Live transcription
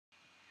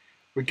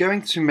We're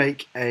going to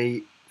make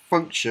a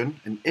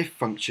function, an if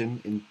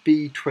function in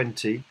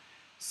B20,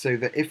 so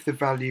that if the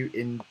value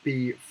in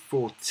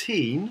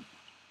B14,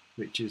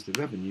 which is the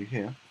revenue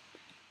here,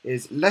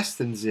 is less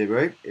than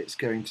 0, it's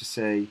going to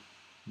say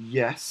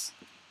yes,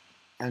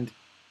 and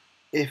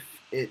if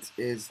it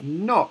is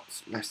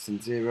not less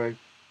than 0,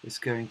 it's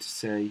going to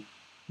say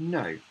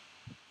no.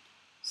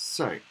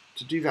 So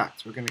to do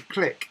that, we're going to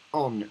click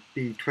on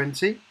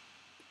B20.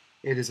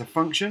 It is a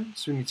function,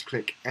 so we need to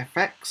click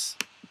fx.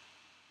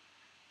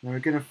 Now we're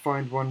going to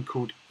find one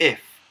called if.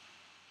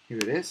 Here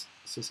it is.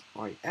 It says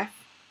if.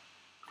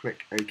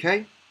 Click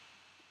OK.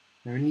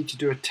 Now we need to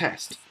do a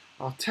test.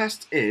 Our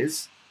test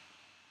is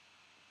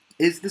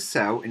the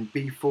cell in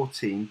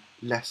B14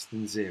 less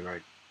than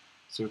 0?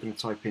 So we're going to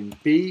type in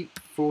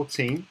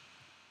B14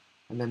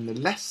 and then the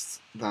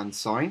less than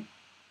sign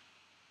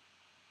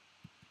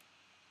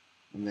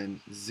and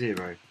then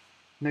 0.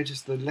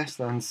 Notice the less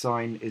than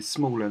sign is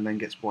smaller and then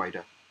gets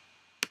wider.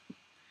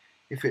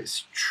 If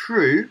it's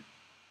true,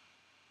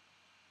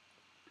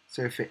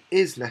 so if it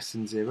is less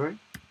than 0,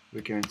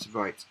 we're going to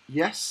write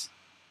yes.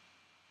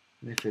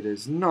 And if it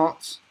is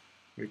not,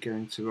 we're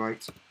going to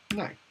write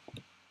no.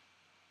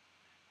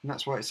 And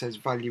that's why it says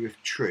value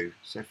if true.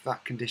 So if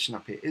that condition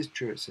up here is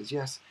true, it says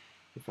yes.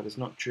 If that is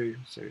not true,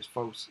 so it's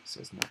false, it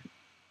says no.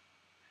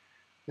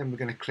 Then we're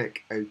going to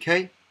click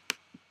OK.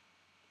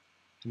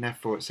 And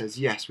therefore it says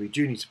yes, we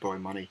do need to borrow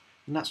money.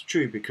 And that's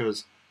true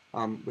because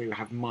we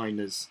have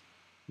minus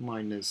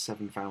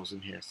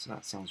 7,000 here, so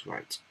that sounds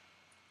right.